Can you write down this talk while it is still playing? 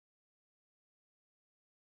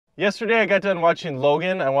Yesterday I got done watching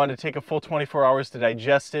Logan. I wanted to take a full 24 hours to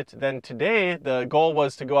digest it. Then today the goal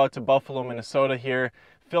was to go out to Buffalo, Minnesota here,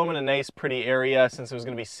 film in a nice pretty area since it was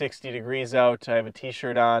going to be 60 degrees out. I have a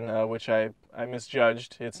t-shirt on, which I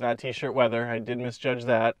misjudged. It's not t-shirt weather. I did misjudge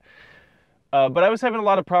that. But I was having a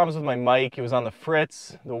lot of problems with my mic. It was on the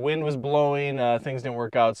fritz. The wind was blowing. Things didn't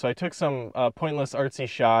work out. So I took some pointless artsy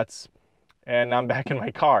shots and I'm back in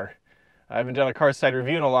my car. I haven't done a car side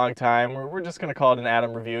review in a long time. We're just going to call it an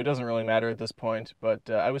Adam review. It doesn't really matter at this point, but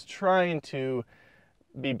I was trying to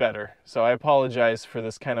be better. So I apologize for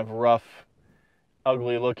this kind of rough,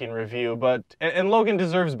 ugly looking review, but and Logan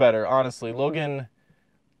deserves better, honestly. Logan's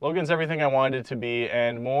everything I wanted it to be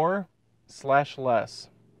and more slash less.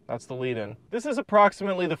 That's the lead-in. This is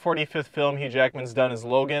approximately the 45th film Hugh Jackman's done as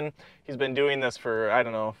Logan. He's been doing this for, I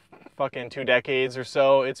don't know, fucking 2 decades or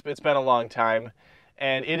so. It's been a long time.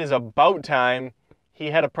 And it is about time he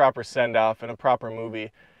had a proper send-off and a proper movie.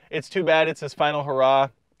 It's too bad it's his final hurrah,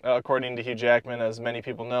 according to Hugh Jackman, as many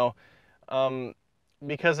people know.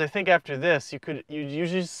 Because I think after this, you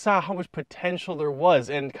just saw how much potential there was.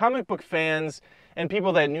 And comic book fans and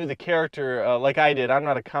people that knew the character, like I did, I'm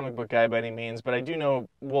not a comic book guy by any means, but I do know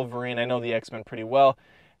Wolverine, I know the X-Men pretty well,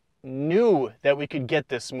 knew that we could get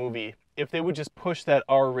this movie if they would just push that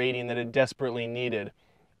R rating that it desperately needed.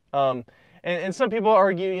 And some people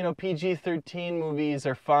argue, you know, PG-13 movies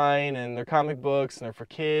are fine and they're comic books and they're for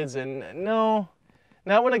kids. And no,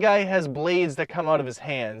 not when a guy has blades that come out of his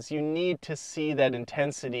hands. You need to see that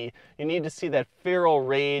intensity. You need to see that feral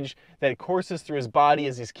rage that courses through his body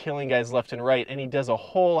as he's killing guys left and right. And he does a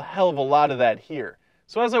whole hell of a lot of that here.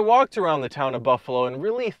 So as I walked around the town of Buffalo and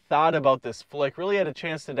really thought about this flick, really had a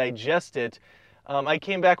chance to digest it, I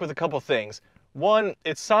came back with a couple things. One,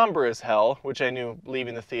 it's somber as hell, which I knew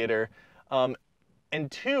leaving the theater. And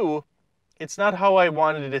two, it's not how I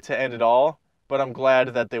wanted it to end at all, but I'm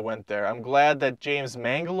glad that they went there. I'm glad that James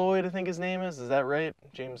Mangold, I think his name is that right?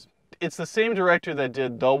 James. It's the same director that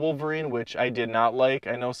did The Wolverine, which I did not like.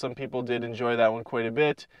 I know some people did enjoy that one quite a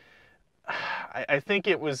bit. I think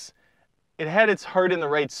it had its heart in the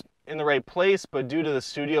right place, but due to the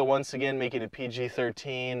studio once again making it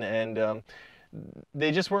PG-13, and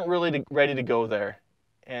they just weren't really ready to go there.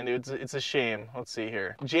 And it's a shame. Let's see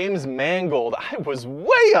here. James Mangold. I was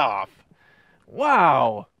way off.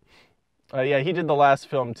 Wow. Yeah, he did the last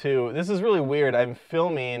film too. This is really weird. I'm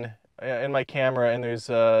filming in my camera and there's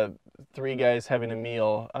 3 guys having a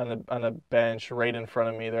meal on a bench right in front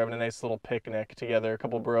of me. They're having a nice little picnic together, a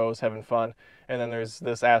couple bros having fun. And then there's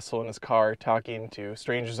this asshole in his car talking to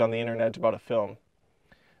strangers on the internet about a film.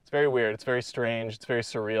 It's very weird. It's very strange. It's very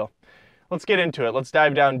surreal. Let's get into it. Let's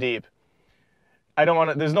dive down deep. I don't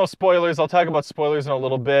want to, there's no spoilers. I'll talk about spoilers in a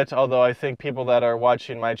little bit, although I think people that are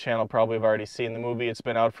watching my channel probably have already seen the movie. It's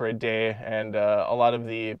been out for a day, and a lot of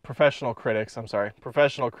the professional critics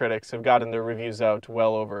have gotten their reviews out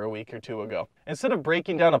well over a week or 2 ago. Instead of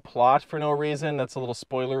breaking down a plot for no reason, that's a little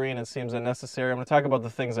spoilery and it seems unnecessary, I'm going to talk about the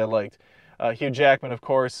things I liked. Hugh Jackman, of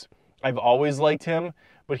course, I've always liked him,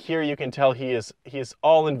 but here you can tell he is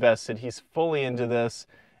all invested. He's fully into this,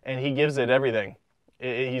 and he gives it everything.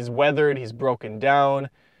 He's weathered, he's broken down,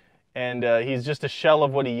 and he's just a shell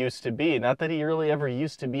of what he used to be. Not that he really ever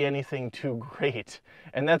used to be anything too great.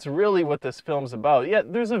 And that's really what this film's about. Yeah,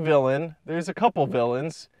 there's a villain, there's a couple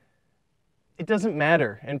villains. It doesn't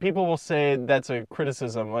matter. And people will say that's a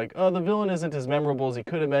criticism, like, oh, the villain isn't as memorable as he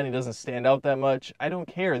could have been, he doesn't stand out that much. I don't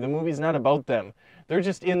care, the movie's not about them. They're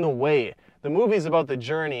just in the way. The movie's about the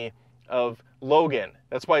journey of Logan.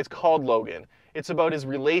 That's why it's called Logan. It's about his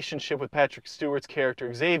relationship with Patrick Stewart's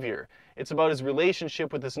character, Xavier. It's about his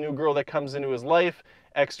relationship with this new girl that comes into his life,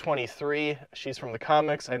 X-23. She's from the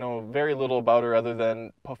comics. I know very little about her other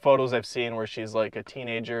than photos I've seen where she's like a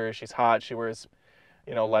teenager. She's hot. She wears,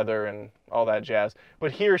 you know, leather and all that jazz.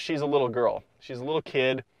 But here she's a little girl. She's a little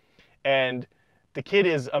kid. And the kid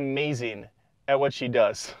is amazing at what she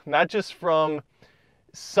does. Not just from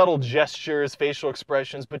subtle gestures, facial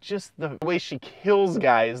expressions, but just the way she kills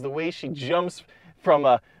guys, the way she jumps from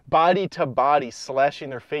a body to body, slashing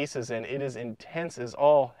their faces in. It is intense as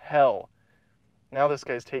all hell. Now this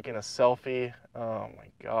guy's taking a selfie. Oh my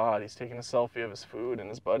God, he's taking a selfie of his food and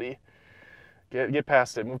his buddy. Get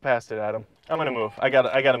past it, move past it, Adam. I'm gonna move. I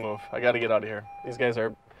gotta move. I gotta get out of here. These guys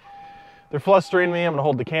they're flustering me. I'm gonna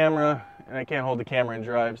hold the camera, and I can't hold the camera and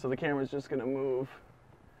drive, so the camera's just gonna move.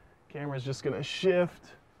 Camera's just gonna shift.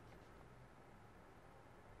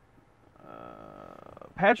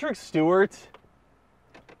 Patrick Stewart,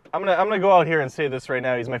 I'm gonna go out here and say this right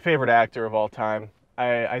now. He's my favorite actor of all time.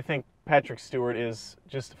 I think Patrick Stewart is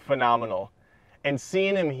just phenomenal, and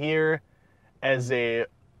seeing him here as a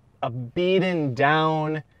beaten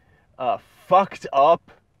down, fucked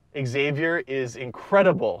up Xavier is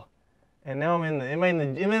incredible. And now am I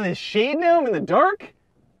in the shade now? I'm in the dark?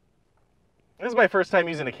 This is my first time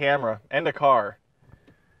using a camera and a car.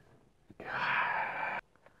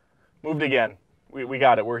 Moved again. We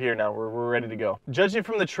got it. We're here now. We're ready to go. Judging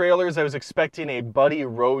from the trailers, I was expecting a buddy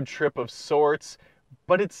road trip of sorts,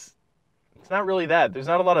 but it's not really that. There's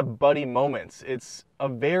not a lot of buddy moments. It's a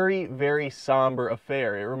very, very somber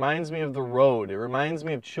affair. It reminds me of The Road. It reminds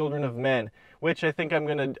me of Children of Men, which I think I'm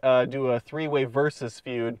going to do a three-way versus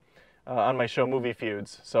feud on my show, Movie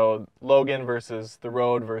Feuds. So Logan versus The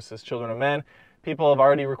Road versus Children of Men. People have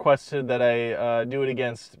already requested that I do it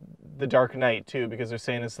against The Dark Knight, too, because they're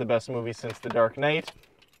saying it's the best movie since The Dark Knight.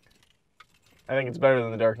 I think it's better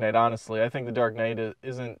than The Dark Knight, honestly. I think The Dark Knight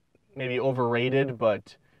isn't maybe overrated,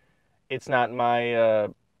 but it's not my...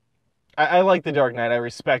 I like The Dark Knight. I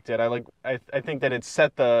respect it. I think that it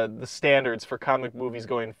set the standards for comic movies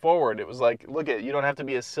going forward. It was like, look at, you don't have to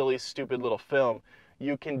be a silly, stupid little film.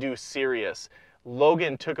 You can do serious.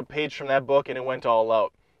 Logan took a page from that book and it went all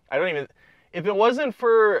out. If it wasn't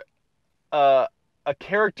for a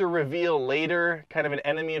character reveal later, kind of an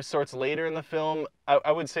enemy of sorts later in the film,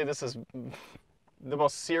 I would say this is the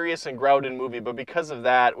most serious and grounded movie. But because of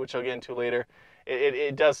that, which I'll get into later,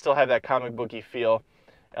 it does still have that comic booky feel.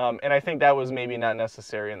 And I think that was maybe not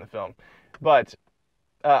necessary in the film. But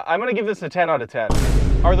I'm going to give this a 10 out of 10.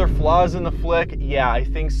 Are there flaws in the flick? Yeah, I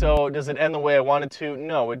think so. Does it end the way I wanted to?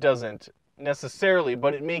 No, it doesn't necessarily,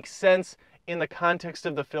 but it makes sense in the context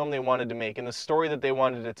of the film they wanted to make, in the story that they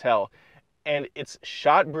wanted to tell. And it's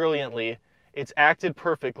shot brilliantly. It's acted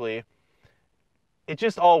perfectly. It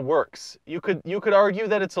just all works. You could argue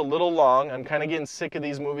that it's a little long. I'm kind of getting sick of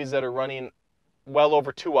these movies that are running well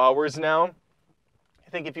over 2 hours now. I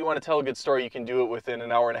think if you want to tell a good story, you can do it within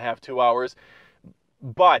an hour and a half, 2 hours.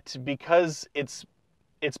 But because it's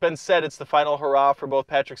been said it's the final hurrah for both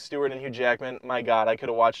Patrick Stewart and Hugh Jackman, my God, I could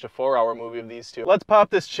have watched a 4-hour movie of these two. Let's pop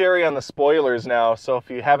this cherry on the spoilers now. So if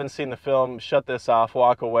you haven't seen the film, shut this off,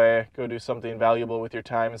 walk away, go do something valuable with your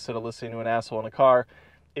time instead of listening to an asshole in a car.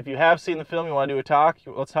 If you have seen the film, you want to do a talk,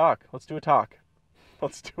 let's talk. Let's do a talk.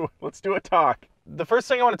 Let's do a talk. The first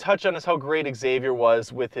thing I want to touch on is how great Xavier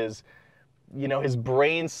was with his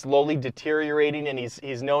brain slowly deteriorating, and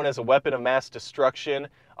he's known as a weapon of mass destruction.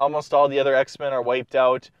 Almost all the other X-Men are wiped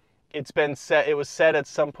out. It was said at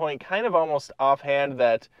some point, kind of almost offhand,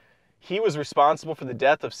 that he was responsible for the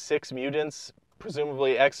death of 6 mutants,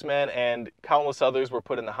 presumably X-Men, and countless others were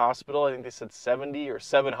put in the hospital. I think they said 70 or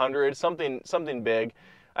 700, something big.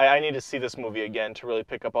 I need to see this movie again to really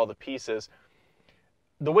pick up all the pieces.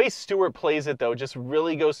 The way Stewart plays it, though, just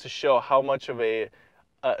really goes to show how much of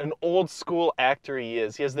an old school actor he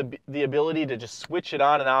is. He has the ability to just switch it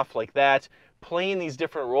on and off like that, playing these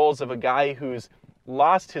different roles of a guy who's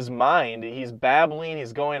lost his mind. He's babbling,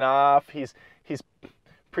 he's going off, he's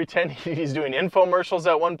pretending he's doing infomercials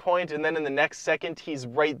at one point, and then in the next second he's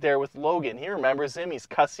right there with Logan. He remembers him, he's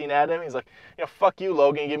cussing at him, he's like, fuck you,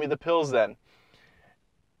 Logan, give me the pills then.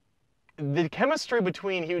 The chemistry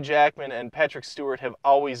between Hugh Jackman and Patrick Stewart have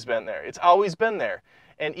always been there. It's always been there.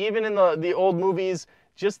 And even in the old movies,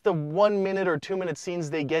 just the 1 minute or 2 minute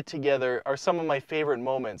scenes they get together are some of my favorite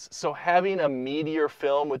moments. So having a meteor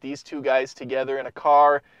film with these two guys together in a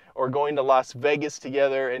car, or going to Las Vegas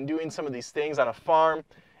together and doing some of these things on a farm,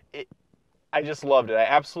 I just loved it. I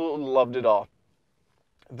absolutely loved it all.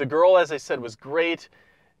 The girl, as I said, was great.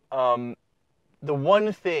 The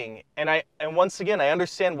one thing, and once again, I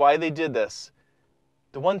understand why they did this.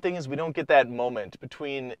 The one thing is we don't get that moment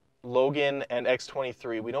between Logan and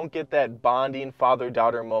X-23. We don't get that bonding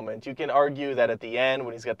father-daughter moment. You can argue that at the end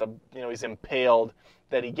when he's got he's impaled,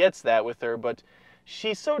 that he gets that with her, but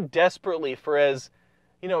she's so desperately, for as,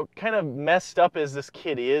 kind of messed up as this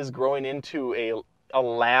kid is, growing into a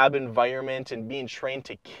lab environment and being trained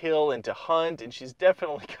to kill and to hunt, and she's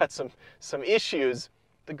definitely got some issues.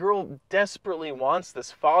 The girl desperately wants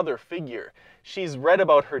this father figure. She's read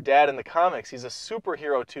about her dad in the comics. He's a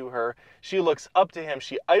superhero to her. She looks up to him.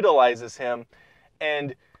 She idolizes him.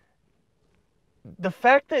 And the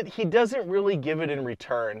fact that he doesn't really give it in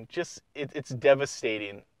return, it's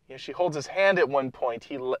devastating. She holds his hand at one point,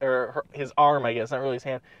 his arm, I guess, not really his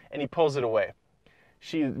hand, and he pulls it away.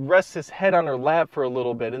 She rests his head on her lap for a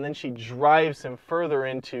little bit, and then she drives him further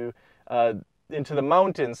into the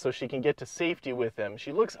mountains so she can get to safety with him.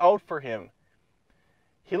 She looks out for him.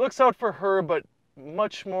 He looks out for her, but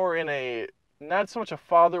much more in a, not so much a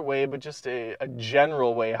father way, but just a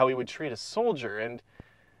general way, how he would treat a soldier. And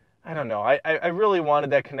I don't know, I really wanted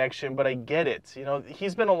that connection, but I get it.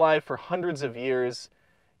 He's been alive for hundreds of years.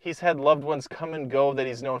 He's had loved ones come and go that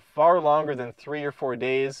he's known far longer than 3 or 4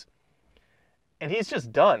 days. And he's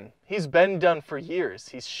just done. He's been done for years.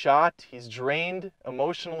 He's shot, he's drained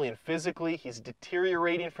emotionally and physically, he's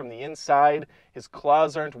deteriorating from the inside, his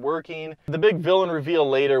claws aren't working. The big villain reveal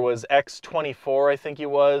later was X-24, I think he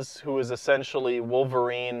was, who was essentially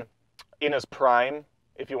Wolverine in his prime,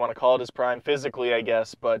 if you want to call it his prime, physically I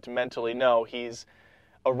guess, but mentally no. He's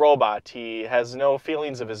a robot. He has no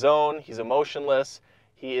feelings of his own, he's emotionless,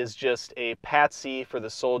 he is just a patsy for the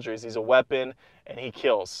soldiers. He's a weapon, and he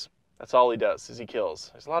kills. That's all he does, is he kills.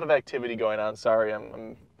 There's a lot of activity going on. Sorry,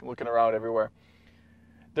 I'm looking around everywhere.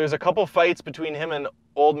 There's a couple fights between him and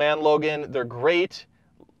Old Man Logan. They're great.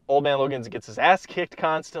 Old Man Logan gets his ass kicked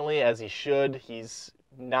constantly, as he should. He's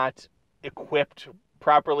not equipped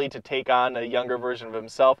properly to take on a younger version of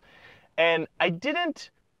himself. And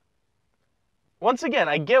once again,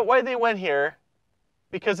 I get why they went here,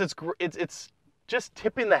 because it's just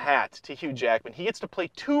tipping the hat to Hugh Jackman. He gets to play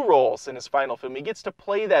 2 roles in his final film. He gets to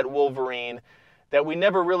play that Wolverine that we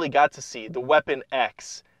never really got to see, the Weapon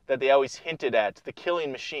X that they always hinted at, the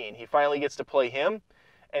killing machine. He finally gets to play him,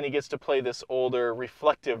 and he gets to play this older,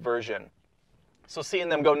 reflective version. So seeing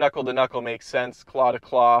them go knuckle to knuckle makes sense, claw to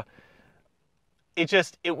claw.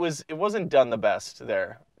 It wasn't done the best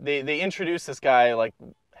there. They introduced this guy like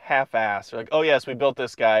half-assed. They're like, oh yes, we built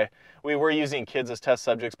this guy. We were using kids as test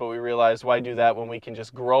subjects, but we realized, why do that when we can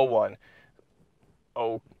just grow one?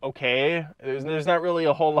 Oh, okay. There's not really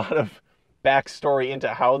a whole lot of backstory into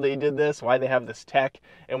how they did this, why they have this tech,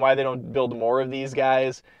 and why they don't build more of these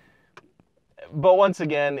guys. But once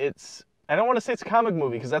again, I don't want to say it's a comic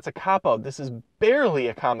movie, because that's a cop-out. This is barely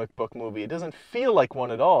a comic book movie. It doesn't feel like one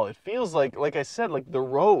at all. It feels like I said, like The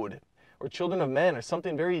Road, or Children of Men, or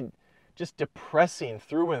something very just depressing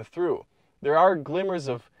through and through. There are glimmers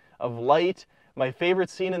of light. My favorite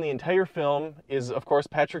scene in the entire film is, of course,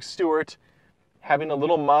 Patrick Stewart having a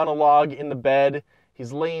little monologue in the bed.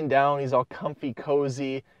 He's laying down, he's all comfy,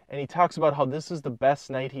 cozy, and he talks about how this is the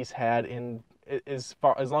best night he's had as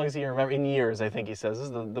long as he remembers, in years, I think he says. This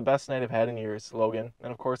is the best night I've had in years, Logan.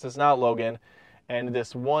 And of course, it's not Logan. And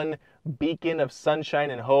this one beacon of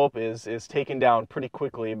sunshine and hope is taken down pretty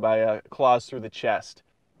quickly by claws through the chest.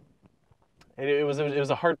 It was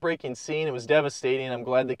a heartbreaking scene. It was devastating. I'm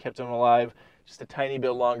glad they kept him alive just a tiny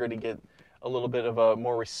bit longer to get a little bit of a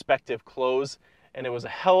more respective close. And it was a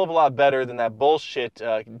hell of a lot better than that bullshit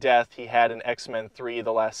death he had in X-Men 3,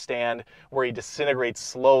 The Last Stand, where he disintegrates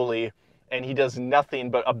slowly and he does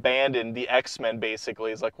nothing but abandon the X-Men,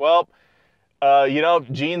 basically. He's like, well,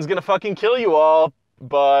 Jean's gonna fucking kill you all,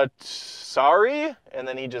 but sorry? And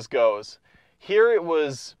then he just goes. Here it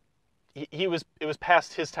was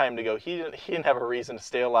past his time to go. He didn't have a reason to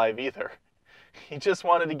stay alive either. He just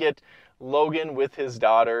wanted to get Logan with his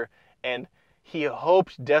daughter, and he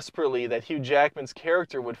hoped desperately that Hugh Jackman's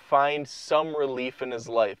character would find some relief in his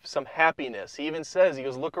life, some happiness. He even says, he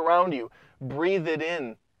goes, look around you, breathe it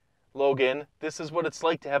in, Logan. This is what it's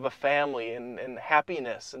like to have a family and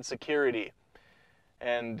happiness and security.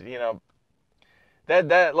 And,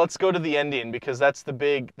 that let's go to the ending, because that's the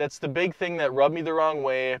big thing that rubbed me the wrong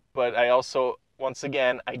way, but I also, once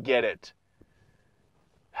again, I get it.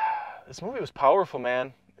 This movie was powerful,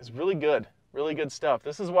 man. It's really good stuff.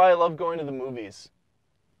 This is why I love going to the movies.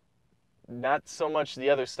 Not so much the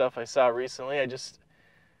other stuff I saw recently.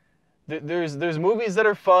 There's movies that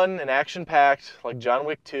are fun and action-packed, like John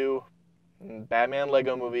Wick 2, and Batman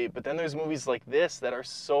Lego Movie, but then there's movies like this that are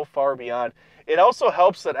so far beyond. It also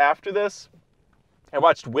helps that after this, I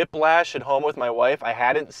watched Whiplash at home with my wife. I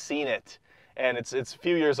hadn't seen it, and it's a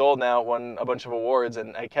few years old now. It won a bunch of awards,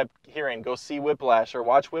 and I kept hearing, go see Whiplash or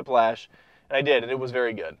watch Whiplash, and I did, and it was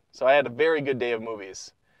very good. So I had a very good day of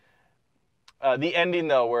movies. The ending,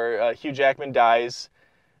 though, where Hugh Jackman dies,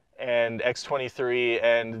 and X-23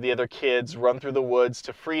 and the other kids run through the woods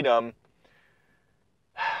to freedom,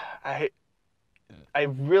 I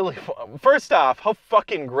really, first off, how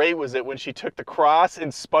fucking great was it when she took the cross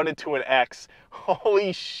and spun it to an X?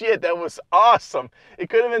 Holy shit, that was awesome. It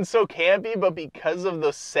could have been so campy, but because of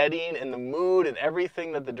the setting and the mood and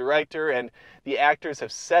everything that the director and the actors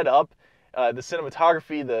have set up, the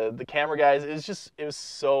cinematography, the camera guys, it was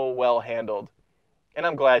so well handled. And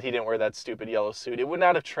I'm glad he didn't wear that stupid yellow suit. It would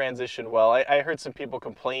not have transitioned well. I heard some people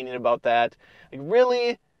complaining about that. Like,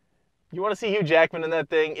 really? You want to see Hugh Jackman in that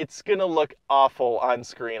thing? It's going to look awful on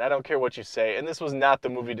screen. I don't care what you say. And this was not the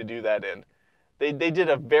movie to do that in. They did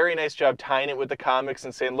a very nice job tying it with the comics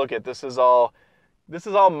and saying, look, this is all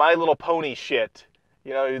My Little Pony shit.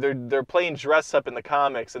 They're playing dress up in the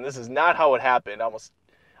comics, and this is not how it happened.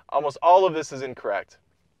 Almost all of this is incorrect.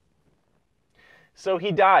 So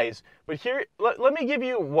he dies. But here, let me give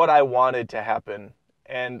you what I wanted to happen.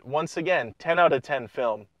 And once again, 10 out of 10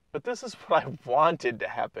 film. But this is what I wanted to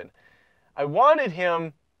happen. I wanted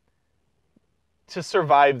him to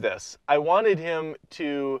survive this. I wanted him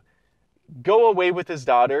to go away with his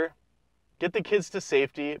daughter, get the kids to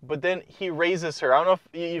safety, but then he raises her. I don't know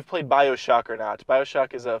if you've played BioShock or not.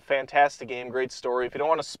 BioShock is a fantastic game, great story. If you don't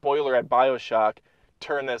want a spoiler at BioShock,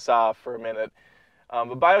 turn this off for a minute.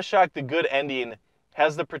 But BioShock, the good ending,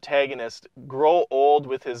 has the protagonist grow old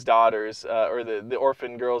with his daughters, or the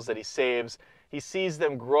orphan girls that he saves. He sees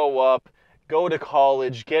them grow up, go to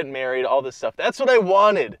college, get married, all this stuff. That's what I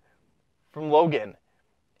wanted from Logan.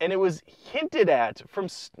 And it was hinted at from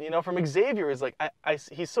Xavier. Is like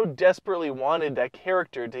he so desperately wanted that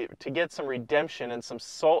character to get some redemption and some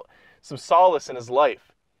solace in his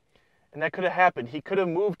life. And that could have happened. He could have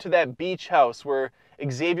moved to that beach house where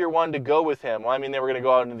Xavier wanted to go with him. Well, I mean, they were going to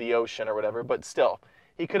go out into the ocean or whatever, but still.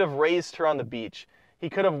 He could have raised her on the beach. He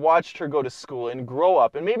could have watched her go to school and grow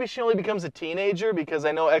up. And maybe she only becomes a teenager, because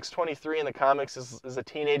I know X-23 in the comics is a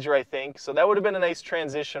teenager, I think. So that would have been a nice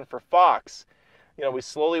transition for Fox. You know, we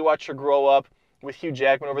slowly watch her grow up with Hugh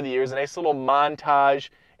Jackman over the years, a nice little montage,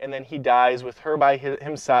 and then he dies with her by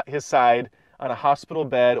his side on a hospital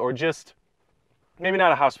bed, or just, maybe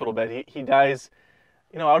not a hospital bed, he dies,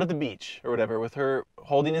 you know, out at the beach or whatever, with her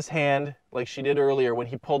holding his hand like she did earlier when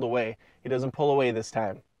he pulled away. He doesn't pull away this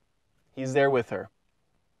time. He's there with her.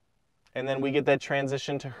 And then we get that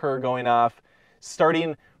transition to her going off,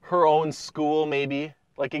 starting her own school maybe,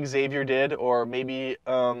 like Xavier did, or maybe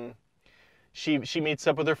she meets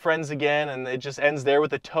up with her friends again, and it just ends there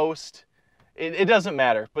with a toast. It doesn't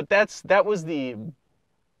matter, but that was the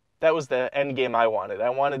end game I wanted. I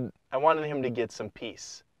wanted him to get some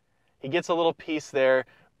peace. He gets a little peace there,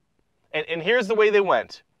 and here's the way they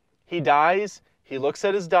went. He dies. He looks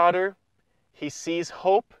at his daughter. He sees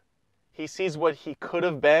hope. He sees what he could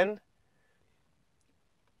have been.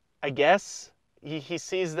 I guess he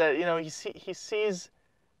sees that, you know, he sees.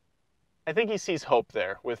 I think he sees hope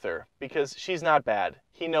there with her, because she's not bad.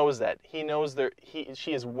 He knows that. He knows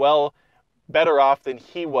she is well better off than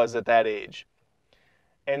he was at that age.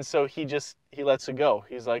 And so he lets it go.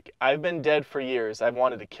 He's like, I've been dead for years. I've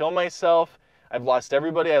wanted to kill myself. I've lost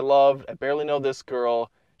everybody I loved. I barely know this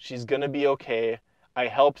girl. She's going to be okay. I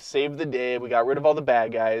helped save the day. We got rid of all the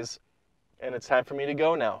bad guys. And it's time for me to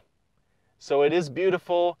go now. So it is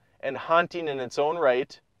beautiful and haunting in its own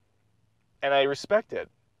right. And I respect it.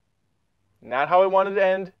 Not how I wanted to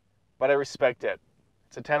end, but I respect it.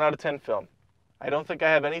 It's a 10 out of 10 film. I don't think I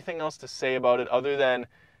have anything else to say about it other than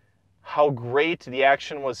how great the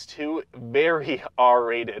action was too. Very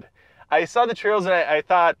R-rated. I saw the trailers and I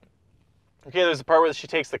thought, okay, there's a part where she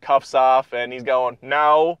takes the cuffs off and he's going,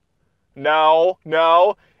 no, no,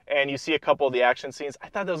 no. And you see a couple of the action scenes. I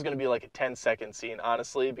thought that was going to be like a 10-second scene,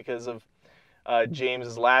 honestly, because of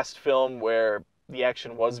James's last film where the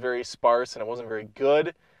action was very sparse and it wasn't very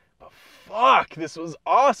good. But fuck, this was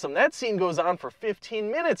awesome. That scene goes on for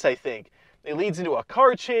 15 minutes, I think. It leads into a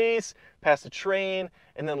car chase, past a train,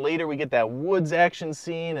 and then later we get that woods action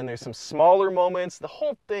scene, and there's some smaller moments. The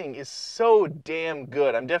whole thing is so damn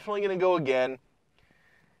good. I'm definitely going to go again.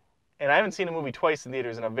 And I haven't seen a movie twice in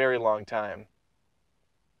theaters in a very long time.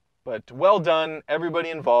 But well done,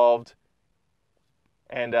 everybody involved.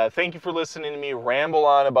 And thank you for listening to me ramble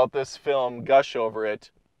on about this film, gush over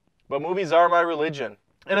it. But movies are my religion.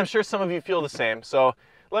 And I'm sure some of you feel the same. So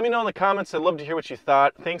let me know in the comments. I'd love to hear what you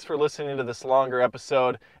thought. Thanks for listening to this longer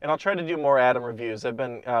episode. And I'll try to do more Adam reviews. I've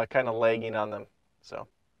been kind of lagging on them. So,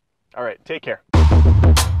 all right, take care.